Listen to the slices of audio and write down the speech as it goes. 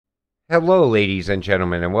Hello ladies and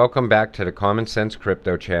gentlemen, and welcome back to the Common Sense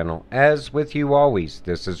Crypto channel. As with you always,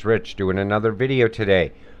 this is Rich doing another video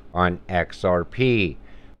today on XRP.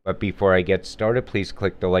 But before I get started, please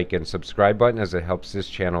click the like and subscribe button as it helps this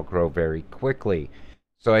channel grow very quickly.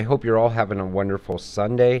 So I hope you're all having a wonderful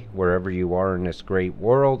Sunday wherever you are in this great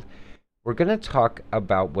world. We're going to talk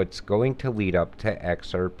about what's going to lead up to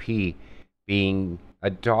XRP being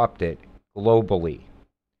adopted globally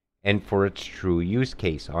and for its true use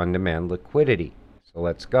case, on-demand liquidity. So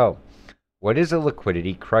let's go. What is a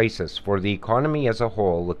liquidity crisis? For the economy as a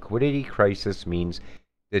whole, liquidity crisis means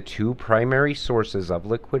the two primary sources of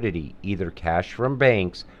liquidity, either cash from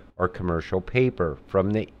banks or commercial paper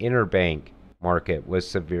from the interbank market, was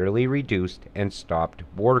severely reduced and stopped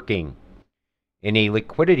working. In a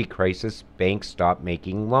liquidity crisis, banks stop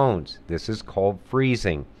making loans. This is called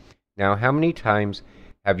freezing. Now, how many times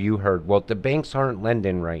have you heard, well, the banks aren't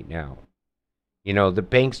lending right now? You know, the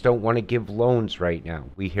banks don't want to give loans right now.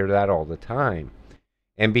 We hear that all the time.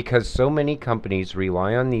 And because so many companies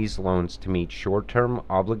rely on these loans to meet short-term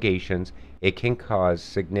obligations, it can cause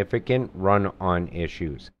significant run-on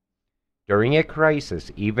issues. During a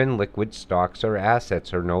crisis, even liquid stocks or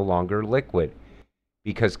assets are no longer liquid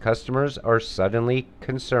because customers are suddenly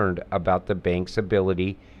concerned about the bank's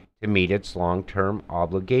ability to meet its long-term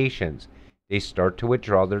obligations. They start to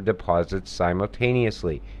withdraw their deposits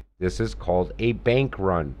simultaneously. This is called a bank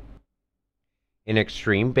run. In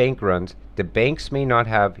extreme bank runs, the banks may not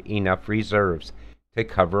have enough reserves to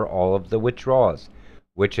cover all of the withdrawals,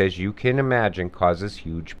 which, as you can imagine, causes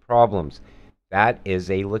huge problems. That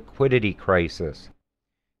is a liquidity crisis.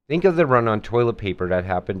 Think of the run on toilet paper that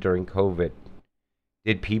happened during COVID.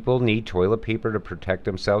 Did people need toilet paper to protect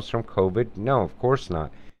themselves from COVID? No, of course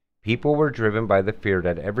not. People were driven by the fear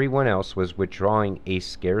that everyone else was withdrawing a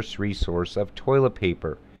scarce resource of toilet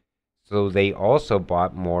paper, so they also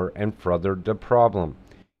bought more and furthered the problem.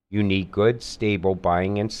 You need good, stable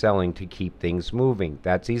buying and selling to keep things moving.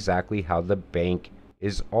 That's exactly how the bank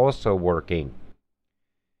is also working.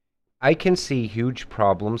 I can see huge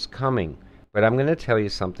problems coming, but I'm going to tell you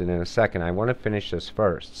something in a second. I want to finish this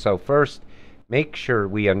first. So first, make sure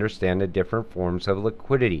we understand the different forms of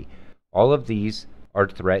liquidity. All of these are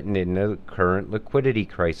threatened in the current liquidity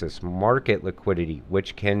crisis. Market liquidity,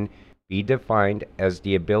 which can be defined as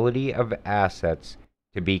the ability of assets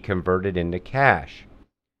to be converted into cash.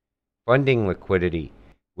 Funding liquidity,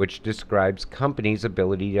 which describes companies'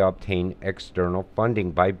 ability to obtain external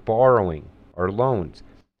funding by borrowing or loans.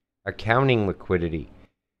 Accounting liquidity,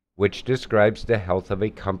 which describes the health of a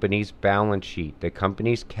company's balance sheet, the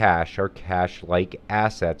company's cash or cash-like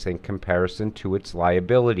assets in comparison to its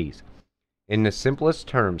liabilities. In the simplest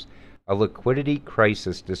terms, a liquidity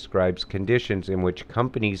crisis describes conditions in which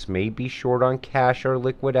companies may be short on cash or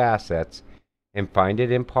liquid assets and find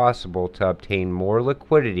it impossible to obtain more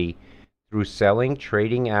liquidity through selling,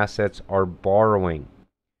 trading assets, or borrowing.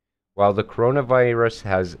 While the coronavirus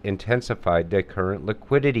has intensified the current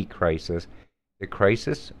liquidity crisis, the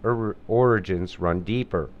crisis origins run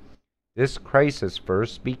deeper. This crisis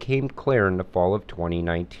first became clear in the fall of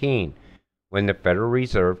 2019. When the Federal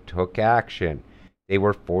Reserve took action. They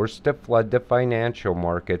were forced to flood the financial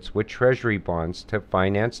markets with treasury bonds to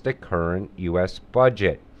finance the current U.S.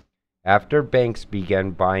 budget. After banks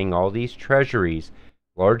began buying all these treasuries,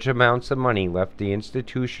 large amounts of money left the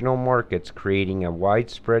institutional markets, creating a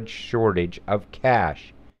widespread shortage of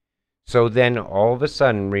cash. So then all of a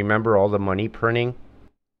sudden, remember all the money printing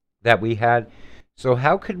that we had? So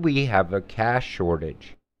how could we have a cash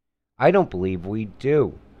shortage? I don't believe we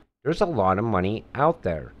do. There's a lot of money out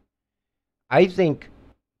there. I think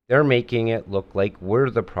they're making it look like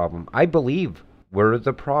we're the problem. I believe we're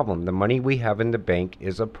the problem. The money we have in the bank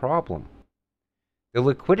is a problem. The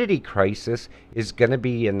liquidity crisis is going to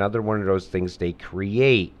be another one of those things they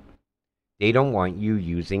create. They don't want you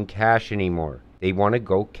using cash anymore. They want to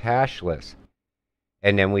go cashless.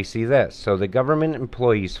 And then we see this. So the Government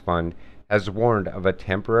Employees Fund has warned of a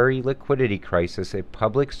temporary liquidity crisis if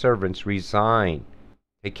public servants resign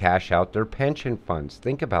to cash out their pension funds.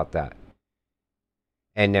 Think about that.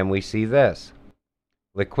 And then we see this.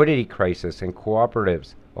 Liquidity crisis in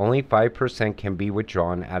cooperatives. Only 5% can be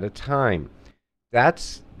withdrawn at a time.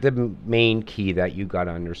 That's the main key that you got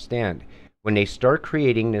to understand. When they start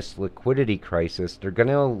creating this liquidity crisis, they're going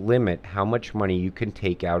to limit how much money you can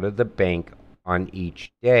take out of the bank on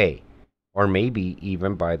each day. Or maybe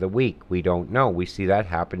even by the week. We don't know. We see that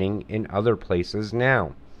happening in other places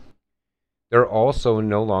now. They're also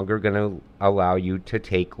no longer going to allow you to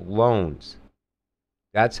take loans.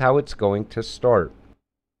 That's how it's going to start.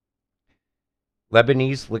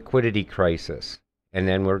 Lebanese liquidity crisis. And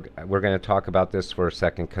then we're going to talk about this for a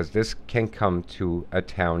second, because this can come to a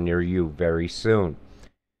town near you very soon.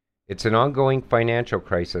 It's an ongoing financial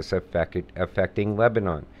crisis affecting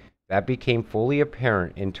Lebanon. That became fully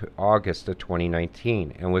apparent in August of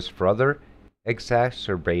 2019 and was further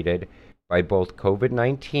exacerbated by both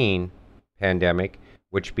COVID-19 pandemic,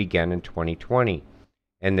 which began in 2020,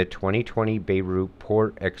 and the 2020 Beirut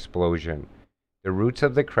port explosion. The roots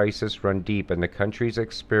of the crisis run deep, and the country's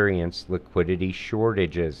experienced liquidity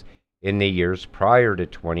shortages in the years prior to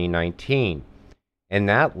 2019. And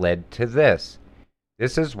that led to this.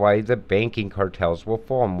 This is why the banking cartels will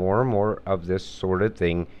fall. More and more of this sort of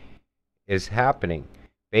thing is happening.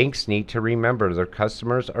 Banks need to remember their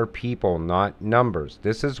customers are people, not numbers.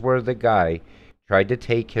 This is where the guy tried to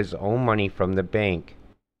take his own money from the bank,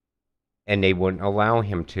 and they wouldn't allow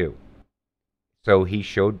him to. So he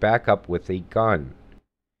showed back up with a gun.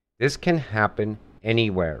 This can happen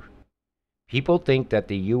anywhere. People think that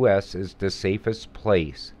the U.S. is the safest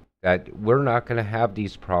place, that we're not going to have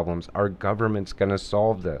these problems. Our government's going to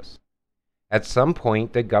solve this. At some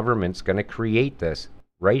point, the government's going to create this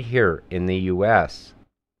right here in the U.S.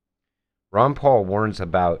 Ron Paul warns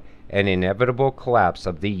about an inevitable collapse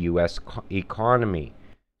of the U.S. economy.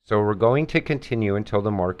 So we're going to continue until the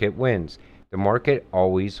market wins. The market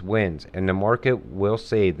always wins, and the market will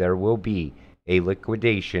say there will be a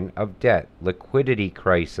liquidation of debt, liquidity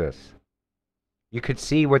crisis. You could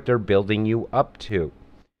see what they're building you up to.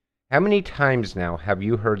 How many times now have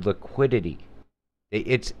you heard liquidity?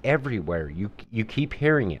 It's everywhere. You keep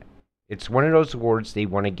hearing it. It's one of those words they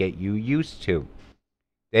want to get you used to.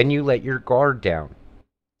 Then you let your guard down.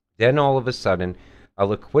 Then all of a sudden, a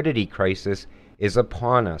liquidity crisis is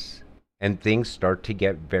upon us, and things start to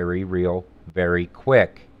get very real very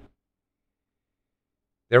quick.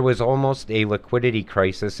 There was almost a liquidity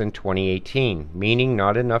crisis in 2018, meaning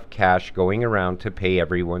not enough cash going around to pay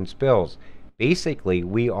everyone's bills. Basically,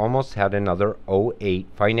 we almost had another '08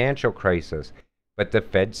 financial crisis, but the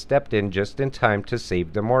Fed stepped in just in time to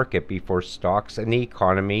save the market before stocks and the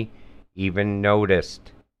economy even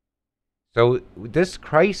noticed. So this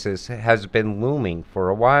crisis has been looming for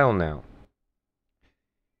a while now.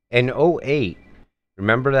 In '08,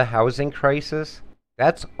 remember the housing crisis?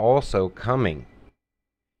 That's also coming.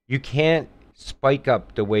 You can't spike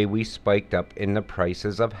up the way we spiked up in the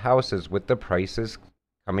prices of houses without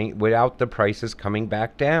the prices coming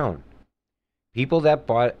back down. People that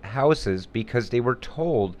bought houses because they were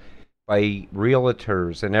told by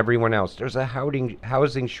realtors and everyone else, there's a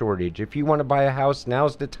housing shortage. If you want to buy a house,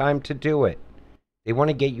 now's the time to do it. They want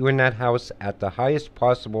to get you in that house at the highest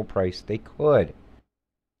possible price they could.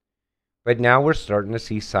 But now we're starting to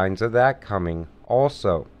see signs of that coming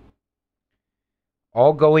also.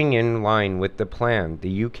 All going in line with the plan.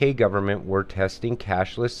 The UK government were testing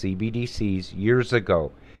cashless CBDCs years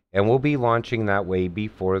ago, and will be launching that way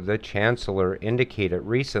before the Chancellor indicated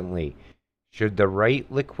recently, should the right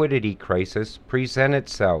liquidity crisis present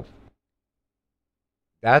itself.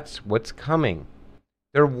 That's what's coming.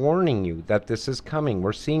 They're warning you that this is coming.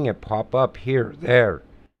 We're seeing it pop up here, there,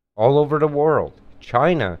 all over the world.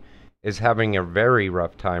 China is having a very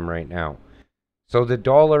rough time right now. So the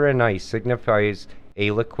dollar and ICE signifies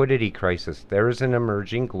a liquidity crisis. There is an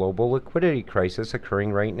emerging global liquidity crisis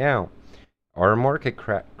occurring right now. Our market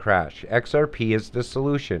crash. XRP is the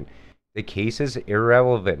solution. The case is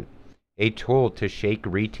irrelevant. A tool to shake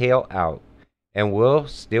retail out, and will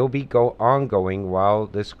still be ongoing while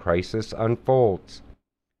this crisis unfolds.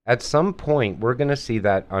 At some point, we're going to see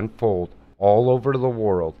that unfold all over the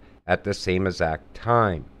world at the same exact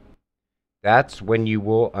time. That's when you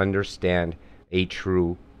will understand a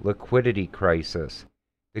true liquidity crisis.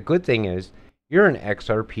 The good thing is, you're an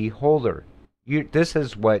XRP holder. This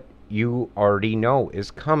is what you already know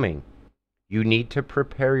is coming. You need to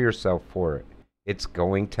prepare yourself for it. It's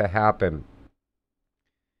going to happen.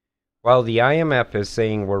 While the IMF is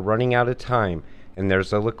saying we're running out of time and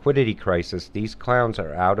there's a liquidity crisis, these clowns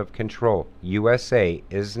are out of control. USA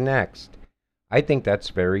is next. I think that's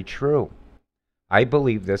very true. I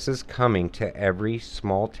believe this is coming to every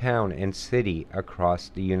small town and city across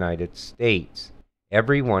the United States.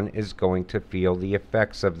 Everyone is going to feel the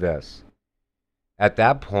effects of this. At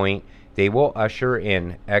that point, they will usher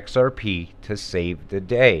in XRP to save the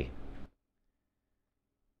day.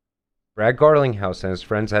 Brad Garlinghouse and his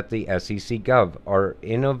friends at the SEC Gov are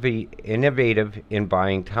innovative in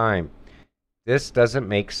buying time. This doesn't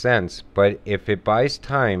make sense, but if it buys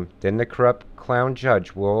time, then the corrupt clown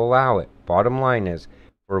judge will allow it. Bottom line is,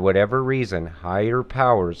 for whatever reason, higher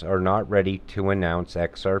powers are not ready to announce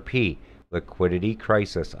XRP, liquidity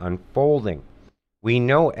crisis unfolding. We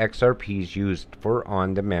know XRP is used for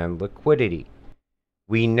on-demand liquidity.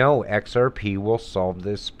 We know XRP will solve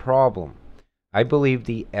this problem. I believe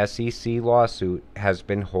the SEC lawsuit has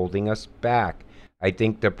been holding us back. I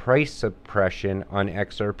think the price suppression on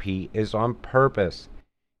XRP is on purpose.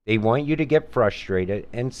 They want you to get frustrated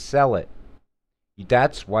and sell it.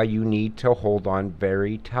 That's why you need to hold on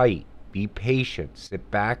very tight. Be patient,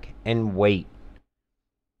 sit back, and wait.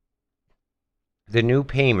 The new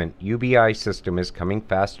payment UBI system is coming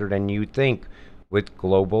faster than you think, with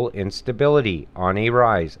global instability on a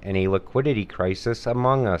rise and a liquidity crisis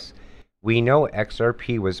among us. We know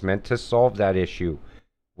XRP was meant to solve that issue.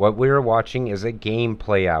 What we are watching is a game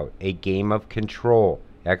play out, a game of control.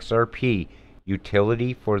 XRP,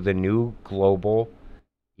 utility for the new global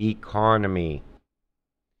economy.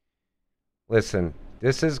 Listen,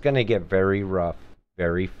 this is going to get very rough,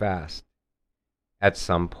 very fast, at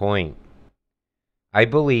some point. I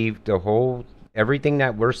believe everything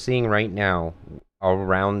that we're seeing right now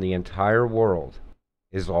around the entire world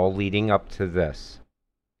is all leading up to this.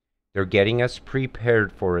 They're getting us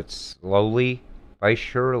prepared for it slowly by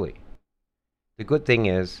surely. The good thing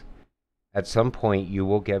is, at some point you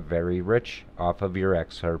will get very rich off of your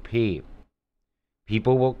XRP.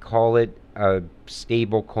 People will call it a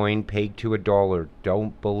stable coin pegged to $1.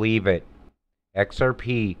 Don't believe it.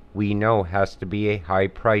 XRP, we know, has to be a high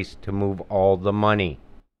price to move all the money.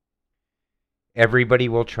 Everybody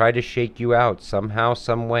will try to shake you out somehow,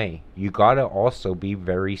 some way. You gotta also be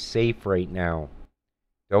very safe right now.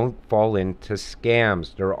 Don't fall into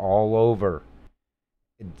scams. They're all over.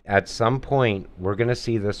 At some point, we're going to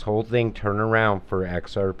see this whole thing turn around for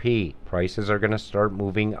XRP. Prices are going to start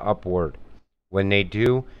moving upward. When they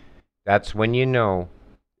do, that's when you know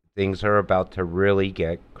things are about to really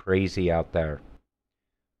get crazy out there.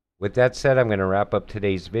 With that said, I'm going to wrap up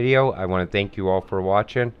today's video. I want to thank you all for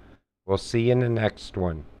watching. We'll see you in the next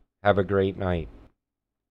one. Have a great night.